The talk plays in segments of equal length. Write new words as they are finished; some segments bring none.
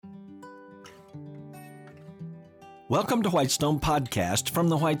Welcome to Whitestone Podcast from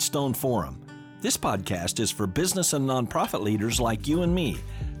the Whitestone Forum. This podcast is for business and nonprofit leaders like you and me,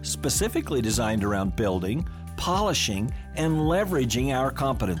 specifically designed around building, polishing, and leveraging our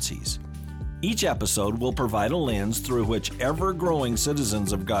competencies. Each episode will provide a lens through which ever-growing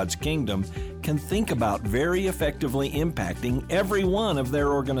citizens of God's kingdom can think about very effectively impacting every one of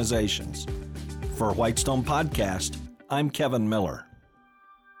their organizations. For Whitestone Podcast, I'm Kevin Miller.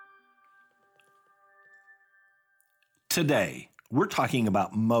 Today, we're talking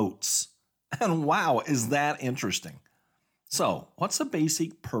about moats. And wow, is that interesting. So, what's the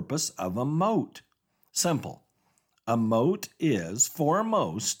basic purpose of a moat? Simple. A moat is, for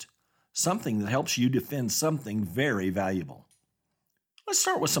most, something that helps you defend something very valuable. Let's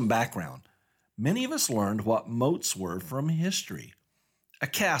start with some background. Many of us learned what moats were from history. A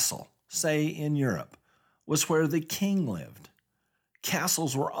castle, say in Europe, was where the king lived.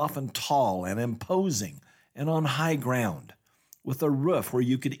 Castles were often tall and imposing and on high ground, with a roof where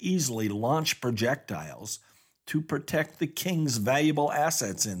you could easily launch projectiles to protect the king's valuable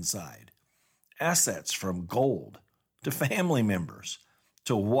assets inside. Assets from gold to family members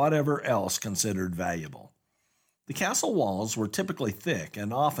to whatever else considered valuable. The castle walls were typically thick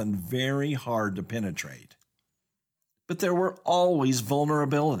and often very hard to penetrate. But there were always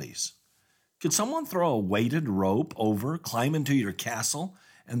vulnerabilities. Could someone throw a weighted rope over, climb into your castle,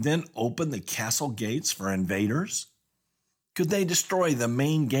 and then open the castle gates for invaders? Could they destroy the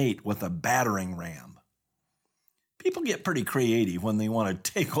main gate with a battering ram? People get pretty creative when they want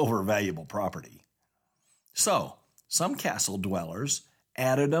to take over valuable property. So, some castle dwellers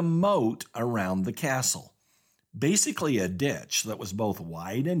added a moat around the castle, basically a ditch that was both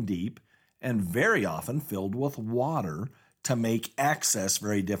wide and deep and very often filled with water to make access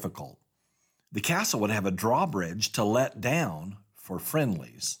very difficult. The castle would have a drawbridge to let down for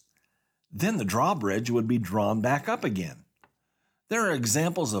friendlies. Then the drawbridge would be drawn back up again. There are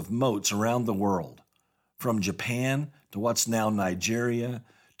examples of moats around the world, from Japan to what's now Nigeria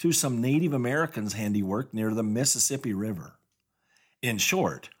to some Native Americans' handiwork near the Mississippi River. In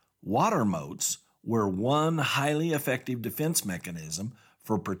short, water moats were one highly effective defense mechanism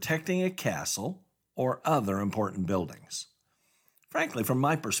for protecting a castle or other important buildings. Frankly, from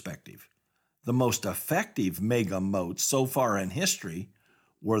my perspective, the most effective mega moats so far in history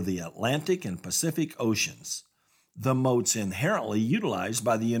were the Atlantic and Pacific Oceans, the moats inherently utilized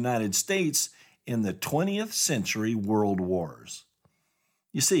by the United States in the 20th century world wars.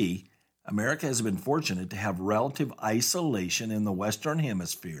 You see, America has been fortunate to have relative isolation in the Western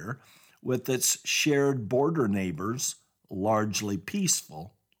Hemisphere with its shared border neighbors largely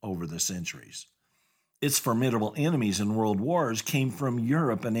peaceful over the centuries. Its formidable enemies in world wars came from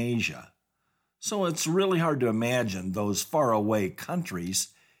Europe and Asia. So it's really hard to imagine those faraway countries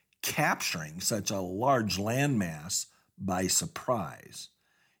capturing such a large landmass by surprise,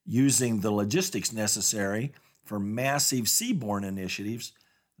 using the logistics necessary for massive seaborne initiatives,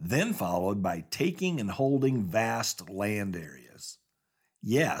 then followed by taking and holding vast land areas.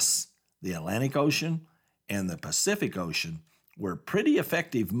 Yes, the Atlantic Ocean and the Pacific Ocean were pretty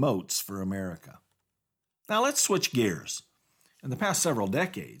effective moats for America. Now let's switch gears. In the past several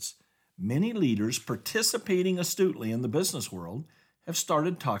decades, many leaders participating astutely in the business world have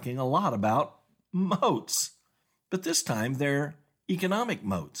started talking a lot about moats, but this time they're economic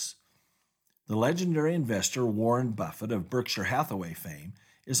moats. The legendary investor Warren Buffett of Berkshire Hathaway fame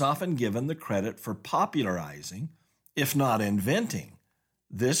is often given the credit for popularizing, if not inventing,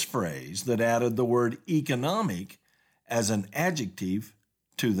 this phrase that added the word economic as an adjective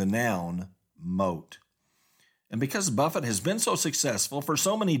to the noun moat. And because Buffett has been so successful for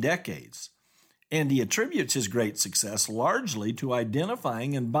so many decades, and he attributes his great success largely to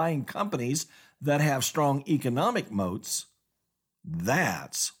identifying and buying companies that have strong economic moats,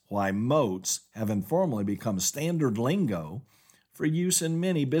 that's why moats have informally become standard lingo for use in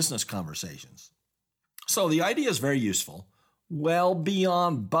many business conversations. So the idea is very useful, well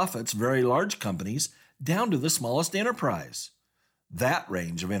beyond Buffett's very large companies down to the smallest enterprise, that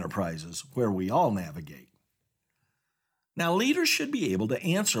range of enterprises where we all navigate. Now, leaders should be able to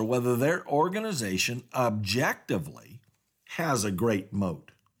answer whether their organization objectively has a great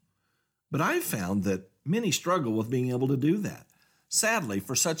moat. But I've found that many struggle with being able to do that. Sadly,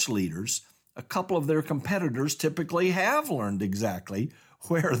 for such leaders, a couple of their competitors typically have learned exactly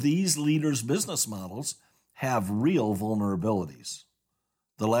where these leaders' business models have real vulnerabilities.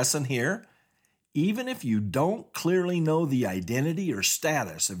 The lesson here, even if you don't clearly know the identity or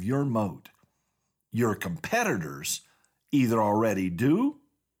status of your moat, your competitors either already do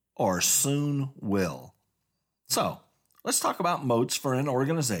or soon will. So, let's talk about moats for an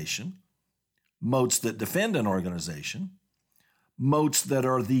organization. moats that defend an organization, moats that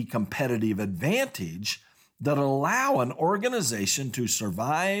are the competitive advantage that allow an organization to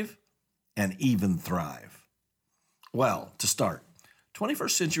survive and even thrive. Well, to start,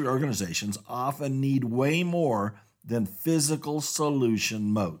 21st century organizations often need way more than physical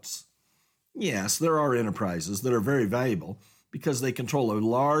solution moats. Yes, there are enterprises that are very valuable because they control a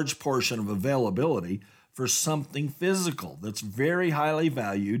large portion of availability for something physical that's very highly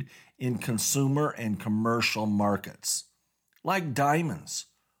valued in consumer and commercial markets, like diamonds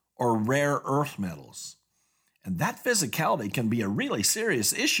or rare earth metals. And that physicality can be a really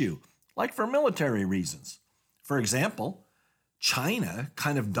serious issue, like for military reasons. For example, China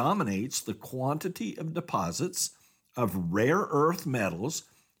kind of dominates the quantity of deposits of rare earth metals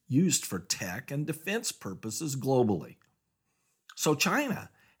used for tech and defense purposes globally. So China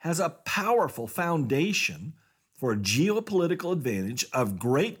has a powerful foundation for a geopolitical advantage of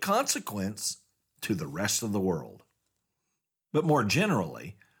great consequence to the rest of the world. But more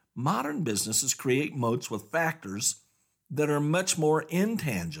generally, modern businesses create moats with factors that are much more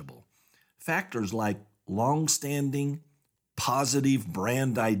intangible. Factors like long-standing, positive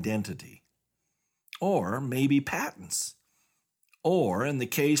brand identity, or maybe patents, or in the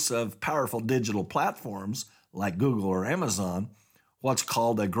case of powerful digital platforms like Google or Amazon, what's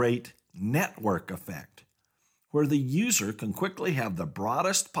called a great network effect, where the user can quickly have the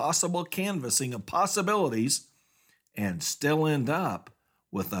broadest possible canvassing of possibilities and still end up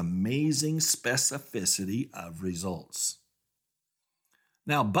with amazing specificity of results.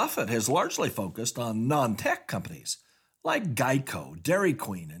 Now, Buffett has largely focused on non-tech companies like Geico, Dairy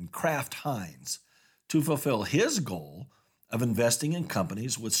Queen, and Kraft Heinz to fulfill his goal of investing in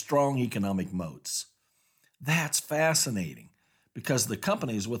companies with strong economic moats. That's fascinating because the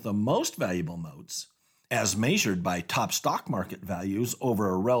companies with the most valuable moats, as measured by top stock market values over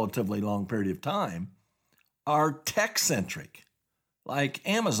a relatively long period of time, are tech-centric, like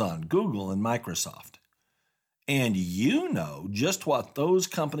Amazon, Google, and Microsoft. And you know just what those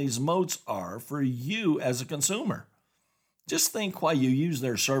companies' moats are for you as a consumer. Just think why you use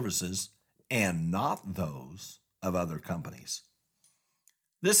their services and not those of other companies.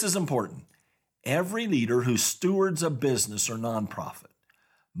 This is important. Every leader who stewards a business or nonprofit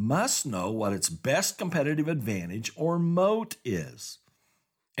must know what its best competitive advantage or moat is.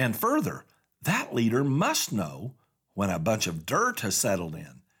 And further, that leader must know when a bunch of dirt has settled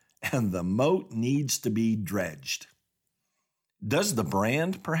in and the moat needs to be dredged. Does the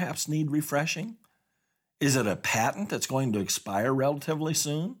brand perhaps need refreshing? Is it a patent that's going to expire relatively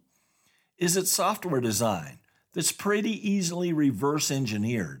soon? Is it software design that's pretty easily reverse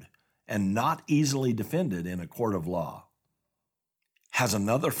engineered and not easily defended in a court of law? Has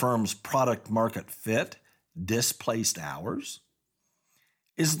another firm's product market fit displaced ours?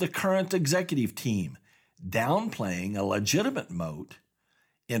 Is the current executive team downplaying a legitimate moat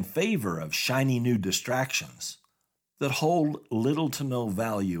in favor of shiny new distractions that hold little to no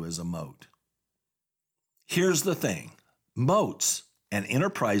value as a moat? Here's the thing. Moats, an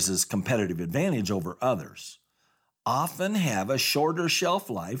enterprise's competitive advantage over others, often have a shorter shelf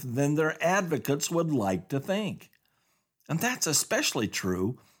life than their advocates would like to think. And that's especially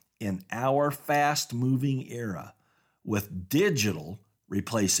true in our fast-moving era, with digital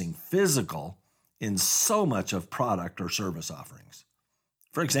replacing physical in so much of product or service offerings.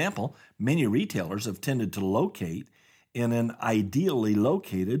 For example, many retailers have tended to locate in an ideally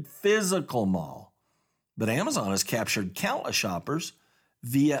located physical mall. But Amazon has captured countless shoppers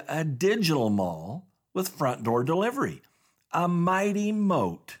via a digital mall with front door delivery, a mighty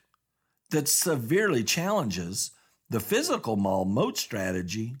moat that severely challenges the physical mall moat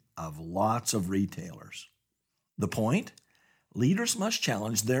strategy of lots of retailers. The point? Leaders must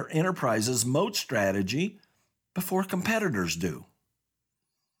challenge their enterprise's moat strategy before competitors do.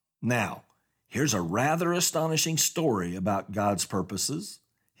 Now, here's a rather astonishing story about God's purposes,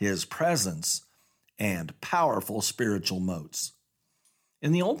 His presence, and powerful spiritual moats.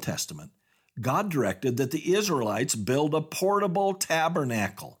 In the Old Testament, God directed that the Israelites build a portable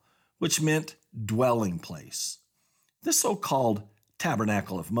tabernacle, which meant dwelling place. This so-called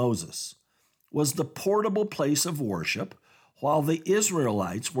Tabernacle of Moses was the portable place of worship while the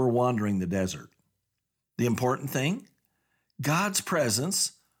Israelites were wandering the desert. The important thing? God's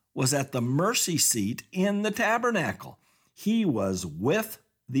presence was at the mercy seat in the tabernacle. He was with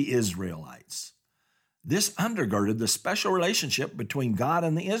the Israelites. This undergirded the special relationship between God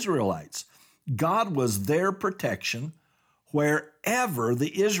and the Israelites. God was their protection wherever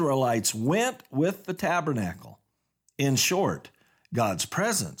the Israelites went with the tabernacle. In short, God's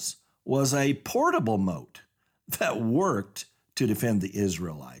presence was a portable moat that worked to defend the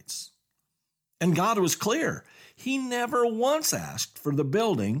Israelites. And God was clear. He never once asked for the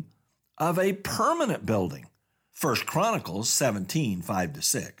building of a permanent building. 1 Chronicles 17,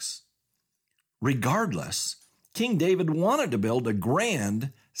 5-6. Regardless, King David wanted to build a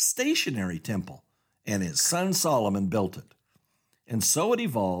grand stationary temple, and his son Solomon built it. And so it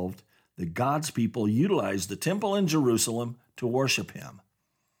evolved that God's people utilized the temple in Jerusalem to worship him.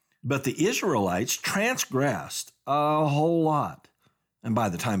 But the Israelites transgressed a whole lot. And by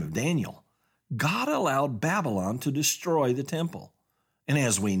the time of Daniel, God allowed Babylon to destroy the temple. And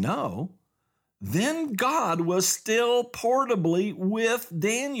as we know, then God was still portably with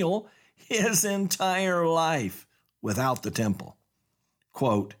Daniel his entire life without the temple.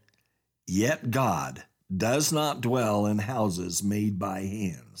 Quote, "Yet God does not dwell in houses made by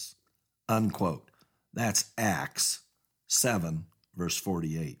hands." Unquote. That's Acts 7, verse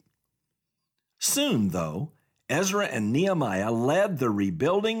 48. Soon, though, Ezra and Nehemiah led the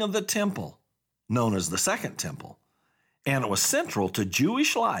rebuilding of the temple, known as the Second Temple, and it was central to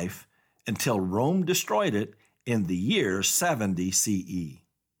Jewish life until Rome destroyed it in the year 70 CE.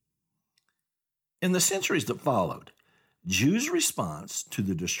 In the centuries that followed, Jews' response to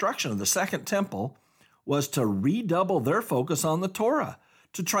the destruction of the Second Temple was to redouble their focus on the Torah,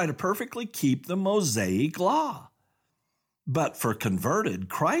 to try to perfectly keep the Mosaic Law. But for converted,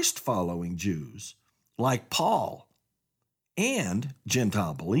 Christ-following Jews, like Paul, and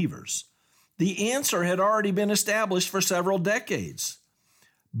Gentile believers, the answer had already been established for several decades.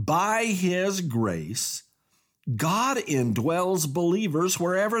 By his grace, God indwells believers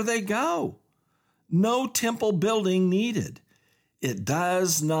wherever they go. No temple building needed. It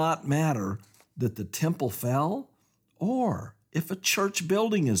does not matter that the temple fell or if a church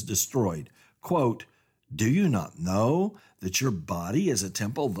building is destroyed. Quote, "Do you not know that your body is a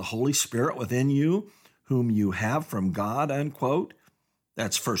temple of the Holy Spirit within you, whom you have from God?" Unquote.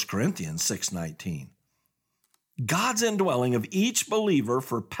 That's 1 Corinthians 6:19. God's indwelling of each believer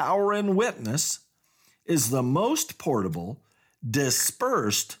for power and witness is the most portable,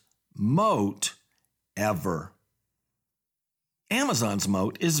 dispersed moat ever. Amazon's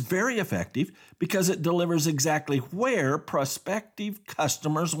moat is very effective because it delivers exactly where prospective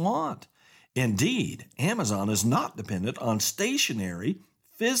customers want. Indeed, Amazon is not dependent on stationary,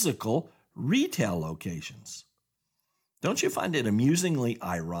 physical retail locations. Don't you find it amusingly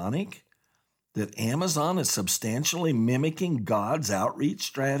ironic that Amazon is substantially mimicking God's outreach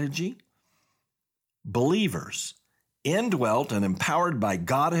strategy? Believers, indwelt and empowered by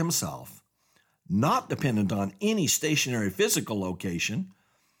God himself, not dependent on any stationary physical location,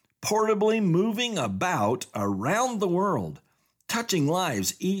 portably moving about around the world, touching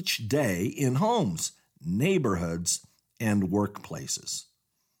lives each day in homes, neighborhoods, and workplaces.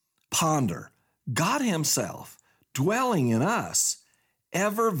 Ponder God himself dwelling in us,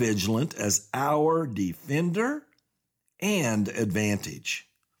 ever vigilant as our defender and advantage.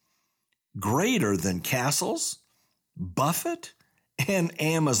 Greater than castles, Buffett, and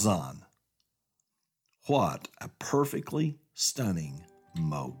Amazon. What a perfectly stunning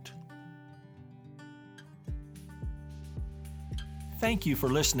moat. Thank you for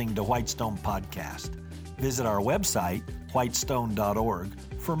listening to Whitestone Podcast. Visit our website,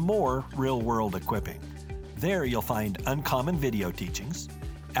 whitestone.org, for more real-world equipping. There you'll find uncommon video teachings,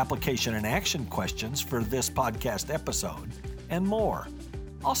 application and action questions for this podcast episode, and more.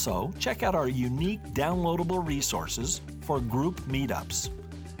 Also, check out our unique downloadable resources for group meetups.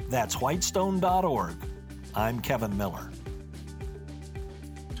 That's whitestone.org. I'm Kevin Miller.